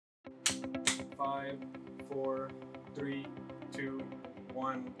5, 4, 3, 2,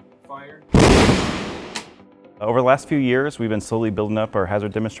 1, fire. Over the last few years, we've been slowly building up our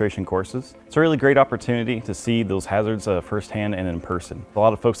hazard demonstration courses. It's a really great opportunity to see those hazards firsthand and in person. A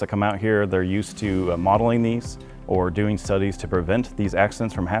lot of folks that come out here, they're used to modeling these or doing studies to prevent these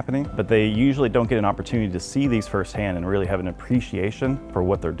accidents from happening, but they usually don't get an opportunity to see these firsthand and really have an appreciation for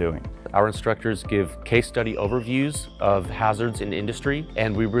what they're doing. Our instructors give case study overviews of hazards in industry,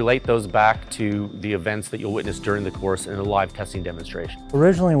 and we relate those back to the events that you'll witness during the course in a live testing demonstration.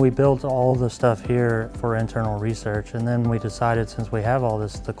 Originally, we built all the stuff here for internal research, and then we decided, since we have all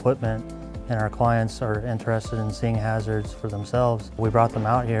this equipment and our clients are interested in seeing hazards for themselves, we brought them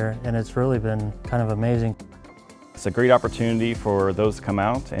out here, and it's really been kind of amazing. It's a great opportunity for those to come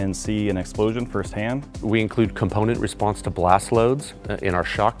out and see an explosion firsthand. We include component response to blast loads in our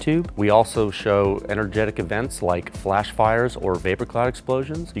shock tube. We also show energetic events like flash fires or vapor cloud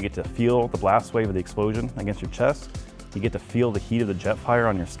explosions. You get to feel the blast wave of the explosion against your chest. You get to feel the heat of the jet fire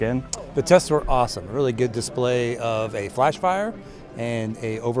on your skin. The tests were awesome. A really good display of a flash fire and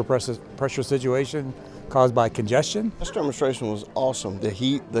a overpressure situation caused by congestion. This demonstration was awesome. The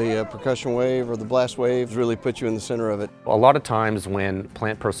heat, the percussion wave or the blast waves really put you in the center of it. A lot of times when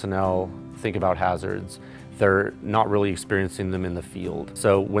plant personnel think about hazards, they're not really experiencing them in the field.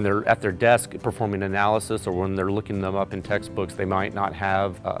 So when they're at their desk performing analysis or when they're looking them up in textbooks, they might not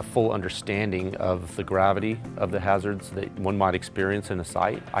have a full understanding of the gravity of the hazards that one might experience in a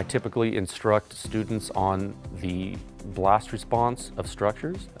site. I typically instruct students on the blast response of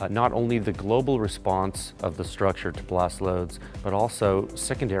structures, not only the global response of the structure to blast loads, but also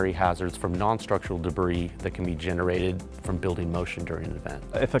secondary hazards from non-structural debris that can be generated from building motion during an event.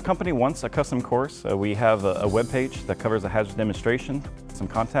 If a company wants a custom course, we have a web page that covers a hazard demonstration, some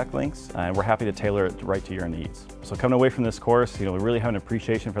contact links, and we're happy to tailor it right to your needs. So coming away from this course, we really have an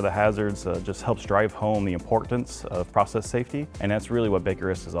appreciation for the hazards, just helps drive home the importance of process safety, and that's really what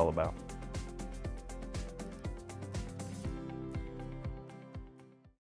Baker is all about.